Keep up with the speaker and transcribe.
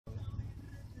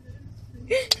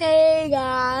Hey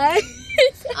guys.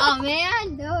 Oh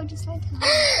man, no, just like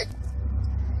that.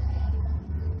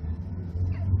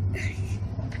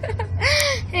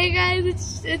 Hey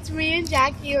guys, it's me and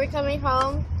Jackie. We're coming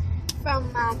home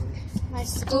from my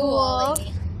school,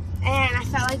 and I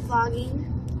felt like vlogging.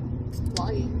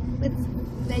 With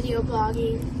video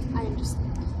blogging. I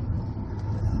understand.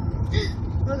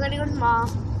 We're gonna go to the mall.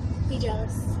 Be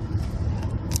jealous.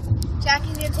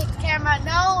 Jackie's gonna take the camera.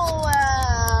 No.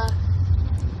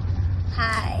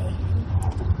 Hi.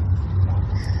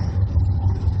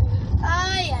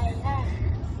 Oh yeah.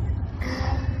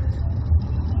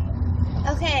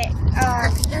 Okay.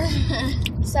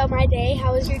 So my day.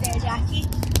 How was your day, Jackie?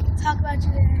 Talk about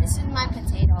your day. This is my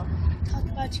potato. Talk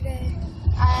about your day.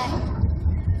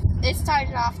 It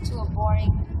started off to a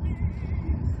boring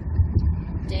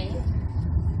day.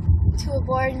 To a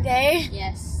boring day.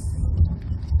 Yes.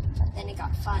 But then it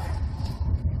got funner.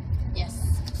 Yes.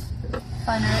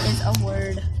 Funner is a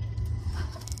word.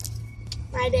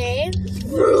 My day.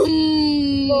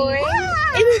 Boring.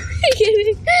 In the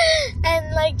beginning.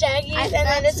 And like Jackie's, and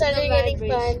then it started getting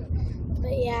fun.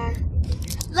 But yeah.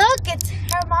 Look, it's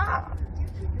her mom.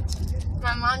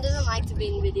 My mom doesn't like to be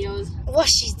in videos. Well,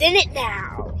 she's in it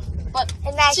now. But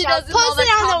And now she she'll doesn't post know it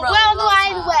the on the camera World loves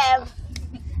Wide her. Web.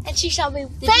 And she shall be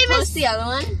Did you famous. post the other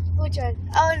one? Which one?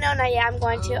 Oh, no, not yet. I'm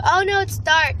going to. Oh, no, it's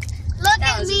dark. Look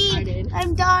That at was me. retarded.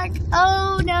 I'm dark.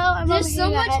 Oh, no. I'm over There's so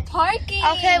here, much guys. parking.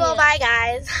 Okay, well, bye,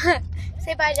 guys.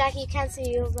 Say bye, Jackie. You can't see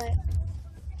you, but.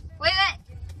 Wait.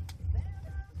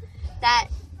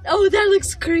 Oh, that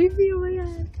looks creepy. Oh my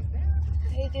god. How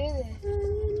do you do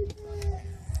this?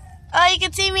 Oh, you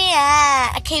can see me.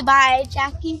 Yeah. Okay, bye,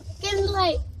 Jackie. Get in the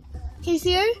light. Can you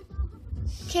see her?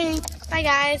 Okay, bye,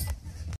 guys.